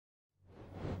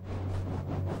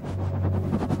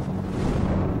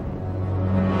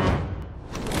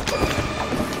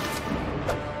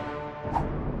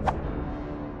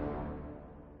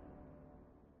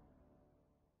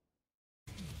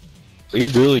We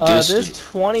really There's distant.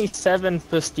 27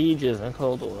 prestiges in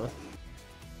Cold War.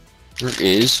 There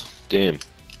is? Damn.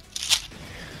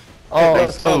 Oh,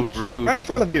 Let's so go. Right in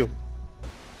front of you.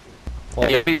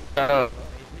 Hey,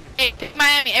 pick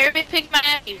Miami. Everybody pick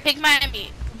Miami. Pick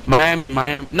Miami. Miami.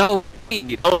 No.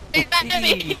 Oh, Pick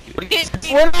Miami.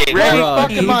 Bruh,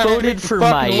 Fucking he Miami, voted you for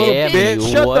fucking little Miami,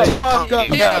 bitch. Shut what? the fuck up.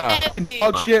 Yeah.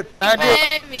 Oh shit. I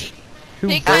did. Miami. Who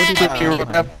Pick voted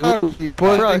Miami.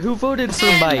 for Bro, who voted for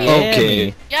Miami? Okay.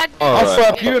 Y'all do. I'll Y'all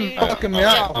slap you do. and fucking me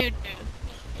out. You do.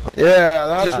 Yeah,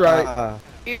 that's right.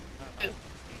 You do.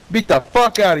 Beat the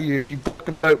fuck out of you, you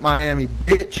fucking vote Miami,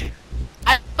 bitch.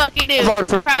 I fucking do.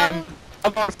 Problem.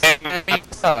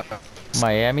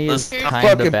 Miami is Fucking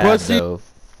kinda bad pussy. though.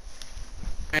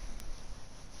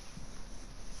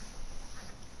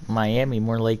 Miami,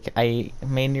 more like I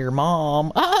mean your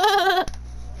mom. Ah!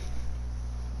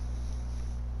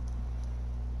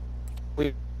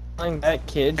 That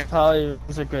kid probably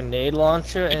was a grenade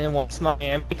launcher and wants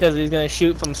Miami because he's gonna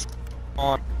shoot from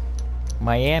on.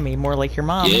 Miami, more like your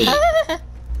mom. Yeah.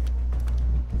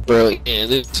 Bro, yeah,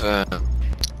 this,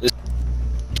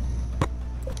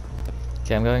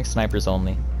 Okay, I'm going snipers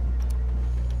only. If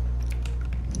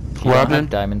you What don't have happened?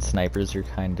 diamond snipers, you're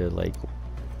kinda like,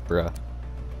 bruh.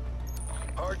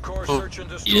 Hardcore search and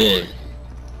destroy. yeah.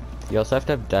 You also have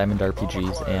to have diamond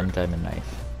RPGs and diamond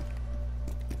knife.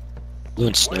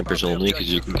 Doing snipers only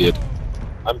because you can get.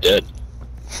 I'm dead.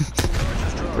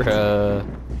 Bruh.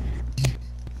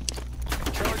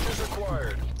 Charges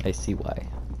acquired. I see why.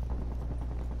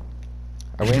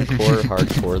 Are we in core or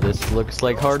hardcore? This looks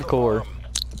like hardcore.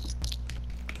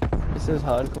 This is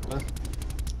hardcore.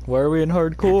 Why are we in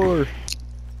hardcore?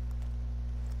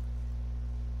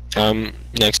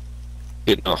 Next,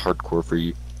 getting a hardcore for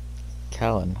you.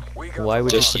 Callan, why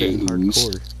would you Just put it in use-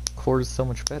 hardcore? Core is so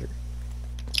much better.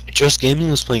 Just Gaming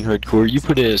was playing hardcore. You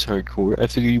put it as hardcore. I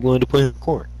figured you wanted to play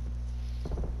hardcore.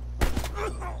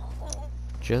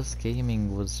 Just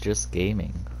gaming was just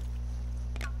gaming.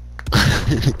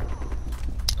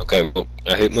 Okay, well,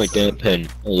 I hit my damn pen.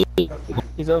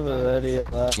 He's over there.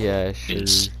 Yeah, sure.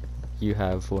 It's- You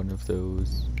have one of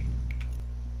those.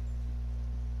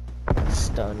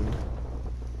 Stunned.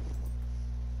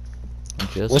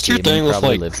 Just What's your gaming thing with, probably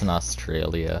like- lives in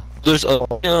Australia. There's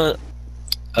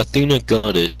Athena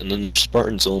got it, and then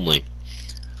Spartans only.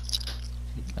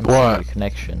 I'm What? seeing a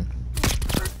connection.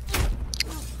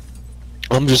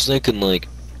 I'm just thinking like,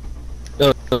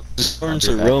 no, the Spartans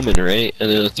are Roman, right? And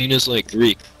then Athena's like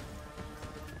Greek.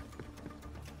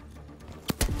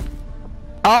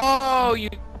 Oh, you.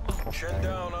 Chin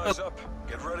down, eyes up.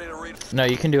 Get ready to read. No,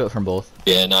 you can do it from both.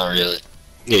 Yeah, not really.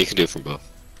 Yeah, you can do it from both.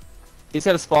 He's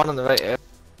got a spawn on the right.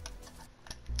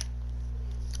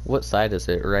 What side is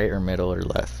it? Right or middle or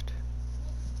left?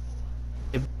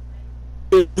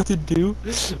 What to do?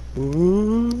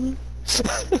 Ooh.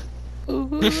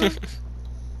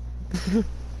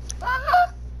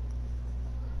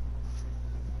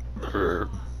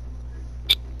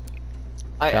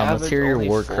 Let's hear your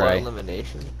war cry.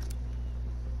 Elimination.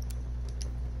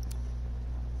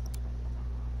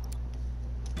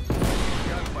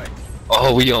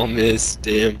 Oh, we all missed.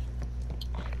 Damn.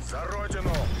 За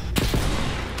родину.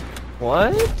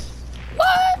 What?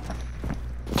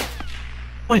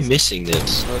 Why am I missing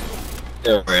this?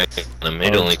 Alright,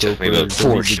 it only took me about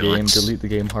 4 shots. Delete the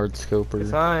game, Hardscoper.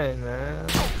 Fine, man.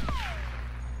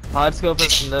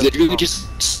 Hardscoper from the. Literally just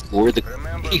score the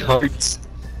key hearts.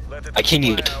 Let it I can't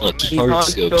even fly talk. out. He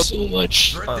hardscope so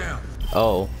much. Straight down.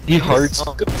 Oh, He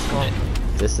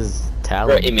hardscope. this is Bro,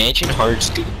 talent. imagine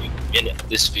hardscoping in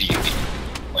this video game.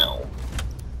 Wow.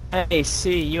 Hey,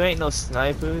 see, you ain't no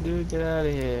sniper, dude. Get out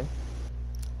of here.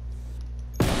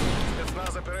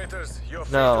 Spetsnaz operators, you're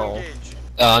free No. to engage.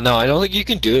 No, I don't think you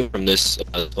can do it from this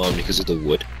spawn because of the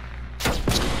wood.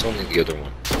 It's only the other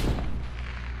one.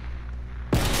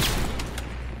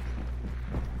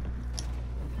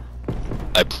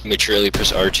 I prematurely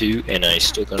pressed R2 and I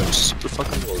still got him super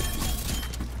fucking low.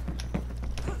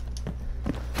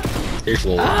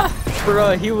 Careful. Ah,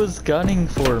 bruh, he was gunning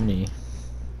for me.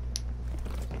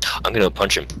 I'm gonna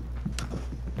punch him.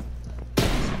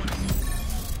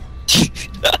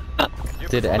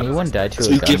 Did anyone die to That's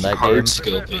a what you gun get for that hard game?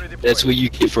 scoping. That's what you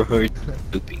get for hard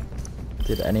scoping.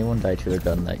 Did anyone die to a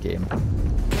gun that game?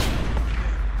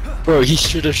 Bro, he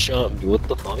should have shot me. What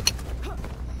the fuck?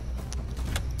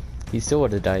 He still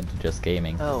would have died to just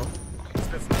gaming. Oh.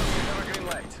 Spetsnaz, you have a green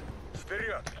light.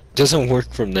 Вперед. Doesn't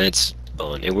work from that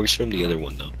spawn. It works from the other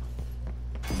one though.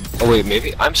 Oh wait,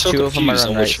 maybe I'm so Two of them are confused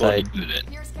on on which right one to side. do that.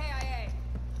 Here's KIA.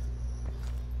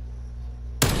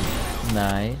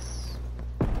 Nice.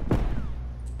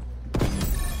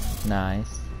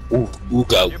 Nice. Ooh,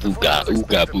 ooga booga,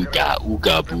 ooga booga,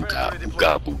 ooga booga,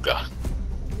 ooga booga.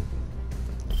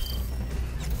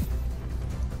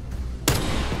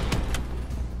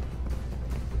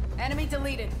 Enemy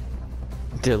deleted.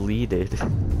 Deleted.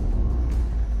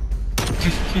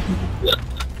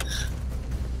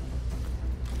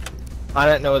 I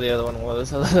didn't know where the other one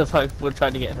was. If I would try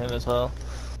to get him as well.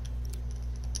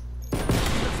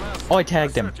 Oh, I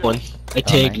tagged him. One. I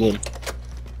tagged nice. one.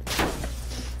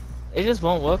 It just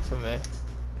won't work for me.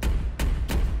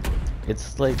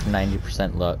 It's like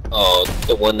 90% luck. Oh,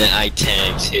 the one that I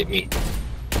tagged hit me.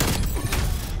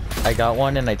 I got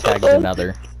one and I tagged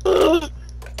another.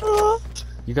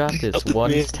 You got this.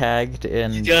 One's tagged You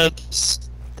and got this.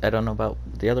 I don't know about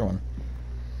the other one.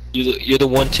 You're the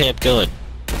one tap gun.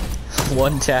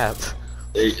 One tap.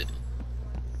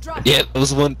 Yeah, that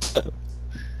was one tap.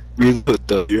 Reload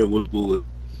though. Yeah, one bullet.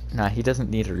 Nah, he doesn't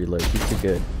need a reload. He's too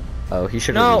good. Oh, he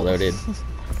should have No. reloaded.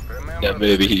 Yeah,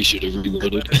 maybe he should have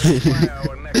reloaded.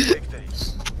 Our next victory.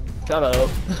 Shut up.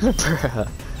 Bruh.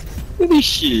 Holy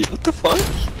shit! What the fuck?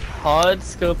 Hard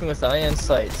scoping with iron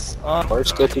sights. Oh, Hard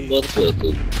scoping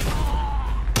motherfucker.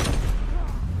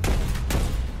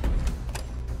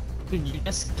 dude, you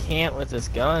just can't with this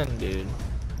gun, dude.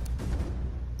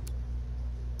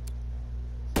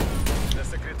 The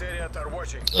Secretariat are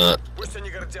watching. Пусть они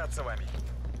гордятся вами.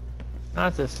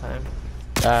 Not this time.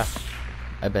 Ah,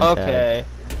 I've been tagged. Okay.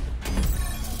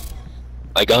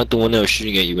 I got the one that was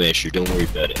shooting at you, Asher. Don't worry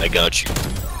about it. I got you.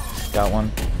 Got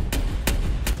one.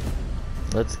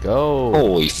 Let's go.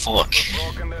 Holy fuck.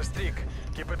 Broken their streak.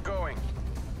 Keep it going.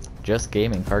 Just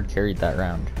gaming. Hard carried that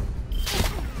round.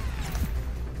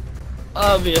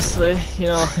 Obviously, you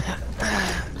know.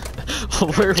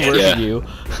 Where were Yeah. you?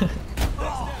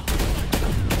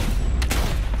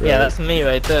 Yeah, that's me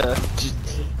right there.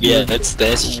 Yeah, that's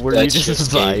Were you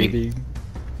just gaming. vibing?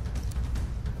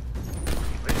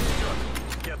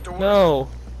 Get to work. No.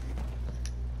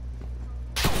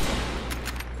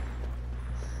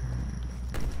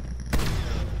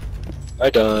 I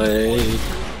died.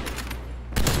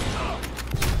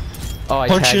 Oh, I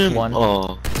Punch tagged him. one.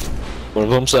 Oh. One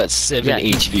of them's at 7 Yeah,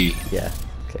 HP. Yeah.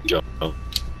 Okay. Jump.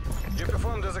 You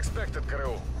performed as expected,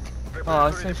 Karel. Oh, Prepare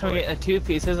it's to gonna try redeploy. getting a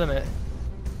two-piece, isn't it?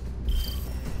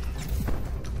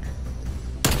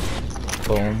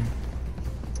 Boom.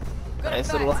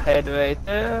 Nice little head right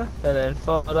there, and then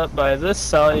followed up by this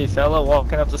sorry fella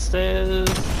walking up the stairs.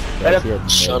 Right up. He had no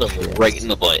Shot him chance. right in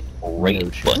the butt. Right in No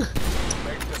the butt.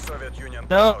 Make the Soviet Union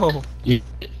No. proud.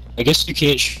 I guess you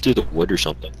can't shoot through the wood or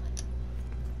something.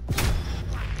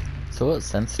 So what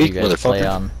sense do you Big guys play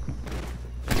motherfucker. on?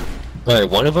 Alright,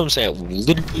 one of them's at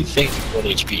literally fake 1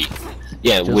 HP.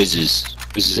 Yeah, Just- whizzes.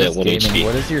 Whizzes at Just 1 gaming. HP.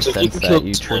 What is your So sense can that kill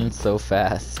you this one. turn so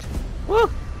fast? Woo.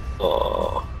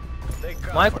 Oh. They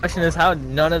come My for question is how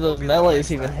none of those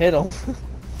melees even hit him.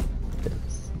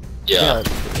 Yeah.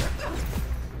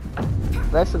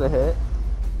 That should have hit.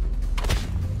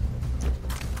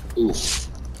 Oof.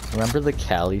 Remember the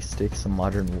Cali sticks in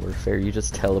Modern Warfare? You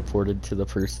just teleported to the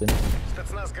person.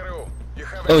 Spetsnaz ГРУ. You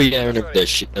have Oh a yeah, I remember choice. that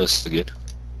shit. That was so good.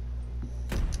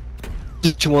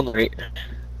 2 on the right.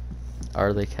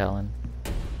 Are they Callan?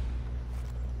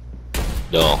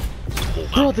 No.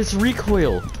 Bro, this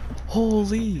recoil!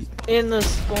 Holy! In the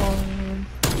spawn.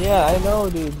 Yeah, I know,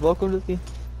 dude. Welcome to the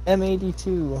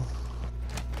M82.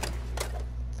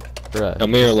 Bruh,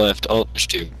 Amir left. Oh, there's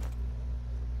 2.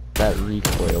 that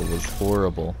recoil was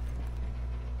horrible.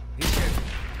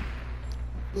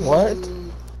 What?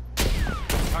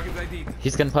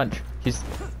 He's gonna punch. He's.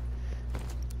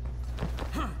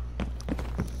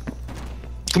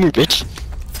 Come here, bitch.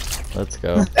 Let's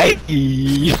go. Hey.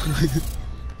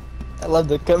 I love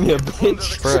the come here,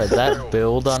 bitch. Bruh, that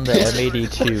build on the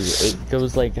M82, it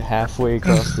goes like halfway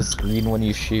across the screen when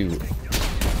you shoot.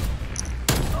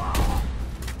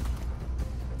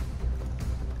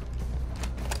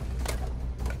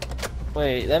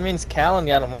 Wait, that means Callan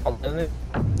got him all, didn't it?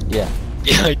 Yeah.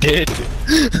 Yeah, I did.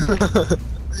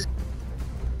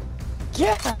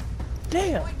 Yeah!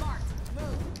 Damn!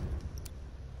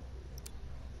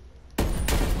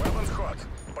 Weapons hot.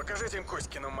 Покажите им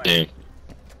Кузькину мать. Dang.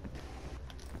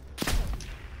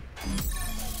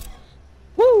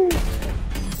 Woo!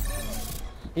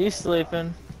 He's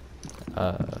sleeping.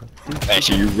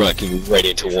 Actually, you're rocking right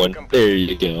into one. There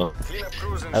you go. Clean up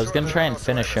crews and I was short gonna the try and house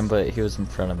finish him, fires. but he was in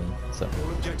front of me, so.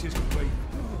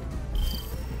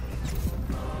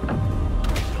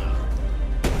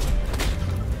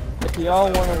 If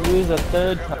y'all want to use a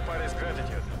third Have time, the party's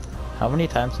gratitude. How many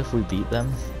times have we beat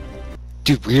them?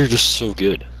 Dude, we're just so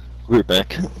good. We're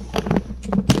back.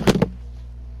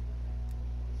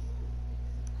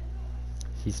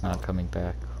 He's not coming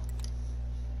back.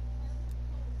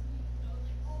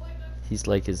 He's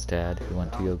like his dad who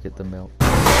went to go get the milk.